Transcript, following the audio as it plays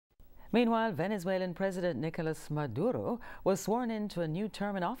Meanwhile, Venezuelan President Nicolas Maduro was sworn into a new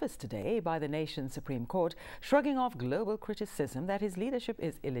term in office today by the nation's Supreme Court, shrugging off global criticism that his leadership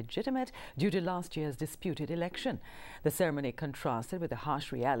is illegitimate due to last year's disputed election. The ceremony contrasted with the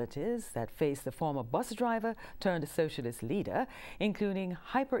harsh realities that face the former bus driver turned socialist leader, including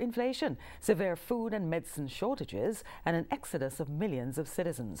hyperinflation, severe food and medicine shortages, and an exodus of millions of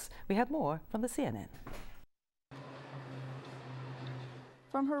citizens. We have more from the CNN.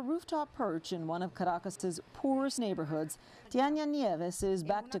 From her rooftop perch in one of Caracas's poorest neighborhoods, Tania Nieves is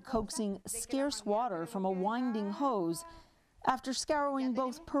back to coaxing scarce water from a winding hose after scouring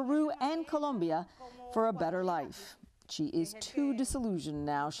both Peru and Colombia for a better life. She is too disillusioned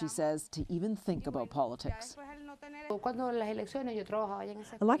now, she says, to even think about politics.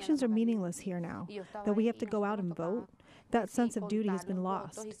 Elections are meaningless here now, that we have to go out and vote. That sense of duty has been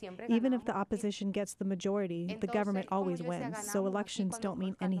lost. Even if the opposition gets the majority, the government always wins, so elections don't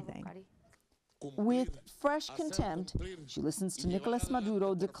mean anything. With fresh contempt, she listens to Nicolas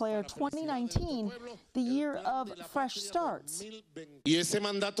Maduro declare 2019 the year of fresh starts. Y ese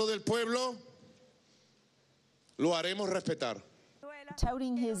mandato del pueblo lo haremos respetar.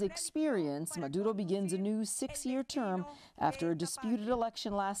 Touting his experience, Maduro begins a new 6-year term after a disputed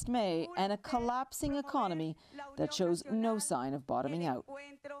election last May and a collapsing economy that shows no sign of bottoming out.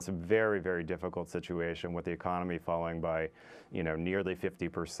 It's a very, very difficult situation with the economy falling by, nearly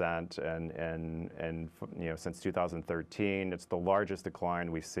 50%, and since 2013, it's the largest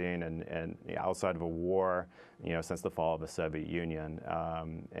decline we've seen, and outside of a war, since the fall of the Soviet Union,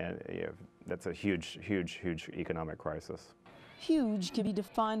 that's a huge, huge, huge economic crisis. Huge can be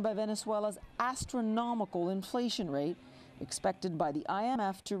defined by Venezuela's astronomical inflation rate, expected by the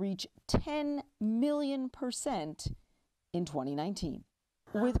IMF to reach 10 million% in 2019.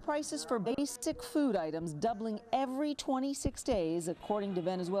 With prices for basic food items doubling every 26 days, according to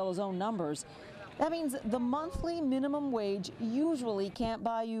Venezuela's own numbers, that means the monthly minimum wage usually can't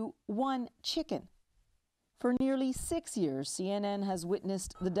buy you one chicken. For nearly 6 years, CNN has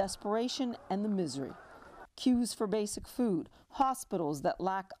witnessed the desperation and the misery. Queues for basic food, hospitals that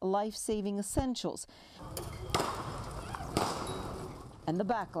lack life-saving essentials, and the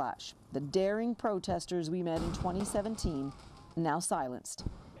backlash. The daring protesters we met in 2017, now silenced.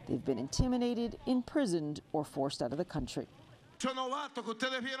 They've been intimidated, imprisoned, or forced out of the country.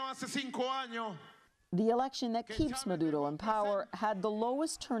 The election that keeps Maduro in power had the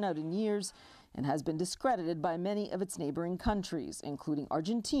lowest turnout in years and has been discredited by many of its neighboring countries, including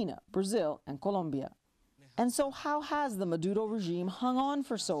Argentina, Brazil, and Colombia. And so how has the Maduro regime hung on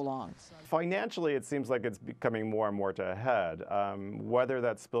for so long? Financially, it seems like it's becoming more and more to a head. Whether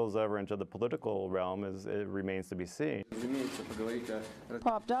that spills over into the political realm it remains to be seen.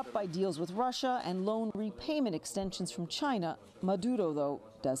 Propped up by deals with Russia and loan repayment extensions from China, Maduro, though,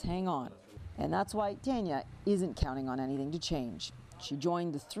 does hang on. And that's why Tania isn't counting on anything to change. She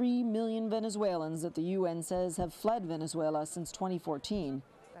joined the 3 million Venezuelans that the UN says have fled Venezuela since 2014.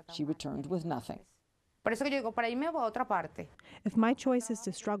 She returned with nothing. If my choice is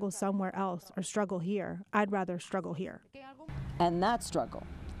to struggle somewhere else or struggle here, I'd rather struggle here. And that struggle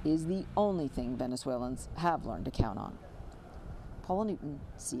is the only thing Venezuelans have learned to count on. Paula Newton,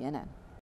 CNN.